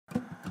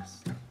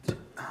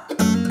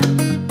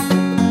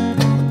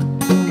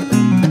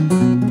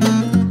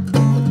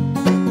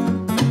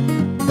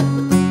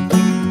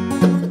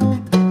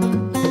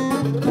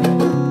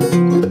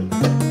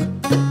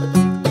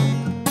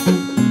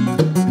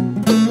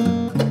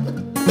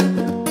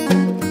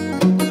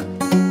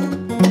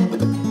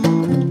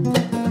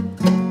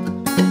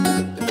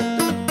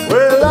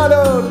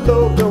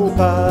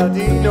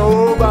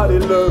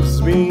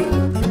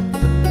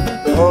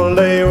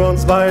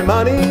my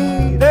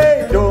money,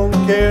 they don't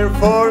care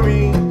for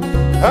me.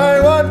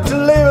 I want to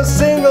live a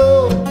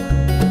single,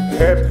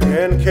 happy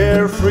and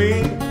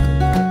carefree.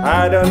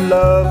 I don't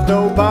love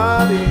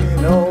nobody,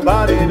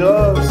 nobody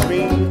loves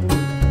me.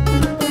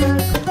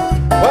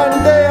 One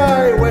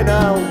day when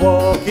I'm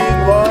walking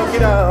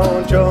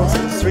down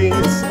Johnson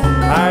streets,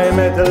 I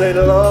met a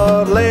little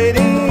old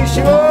lady,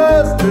 she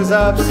was dressed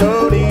up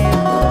so neat.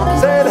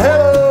 Said,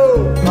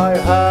 hello, my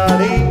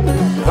honey,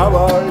 how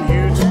are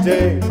you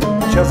today?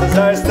 Just as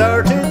I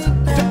started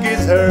to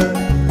kiss her,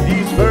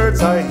 these words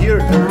I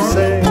heard her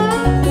say.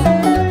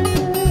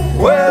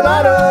 Well,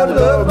 I don't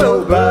love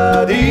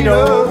nobody,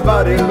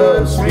 nobody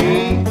loves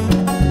me.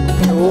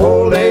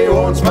 Oh, they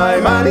want my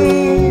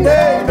money,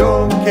 they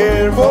don't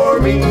care for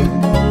me.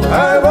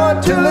 I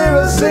want to live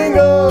a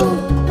single,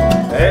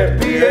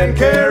 happy and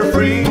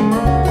carefree.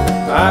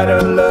 I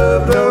don't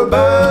love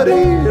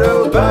nobody,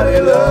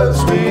 nobody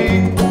loves me.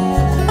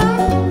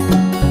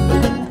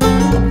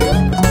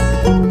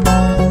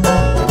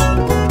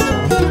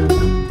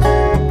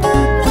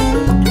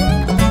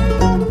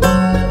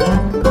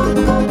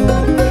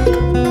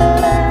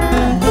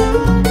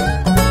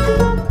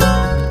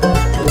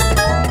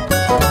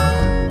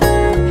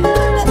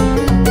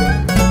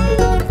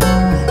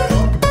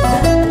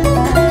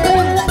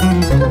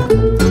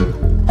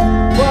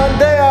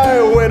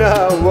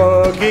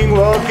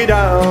 Walking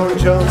down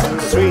Johnson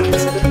Street,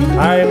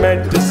 I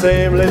met the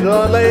same little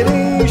old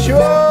lady, she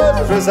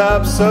was dressed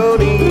up so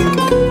neat.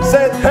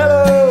 Said,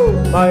 hello,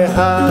 my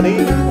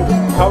honey,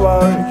 how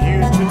are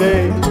you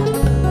today?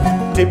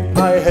 Tipped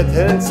my head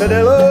and said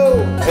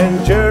hello,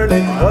 and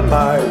journeyed on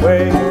my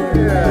way.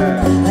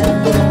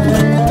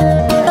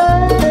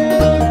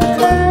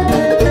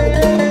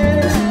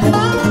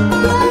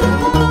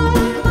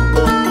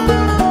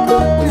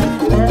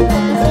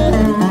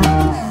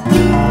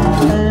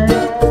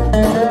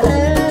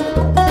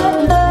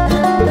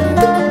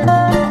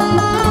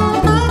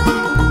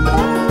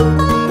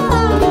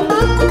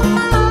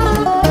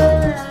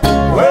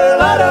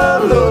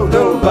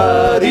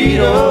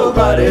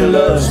 Nobody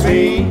loves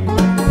me.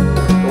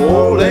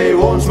 Oh, they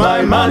want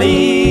my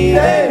money,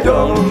 they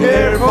don't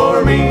care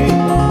for me.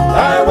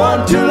 I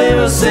want to live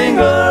a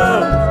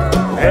single,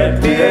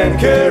 happy and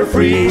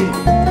carefree.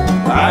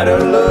 I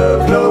don't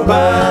love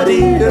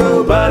nobody,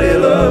 nobody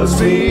loves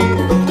me.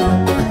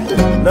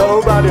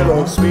 Nobody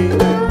loves me,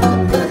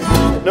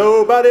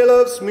 nobody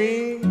loves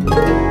me.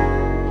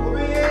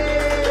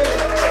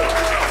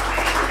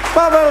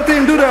 Pavel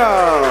Tim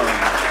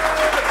Duda.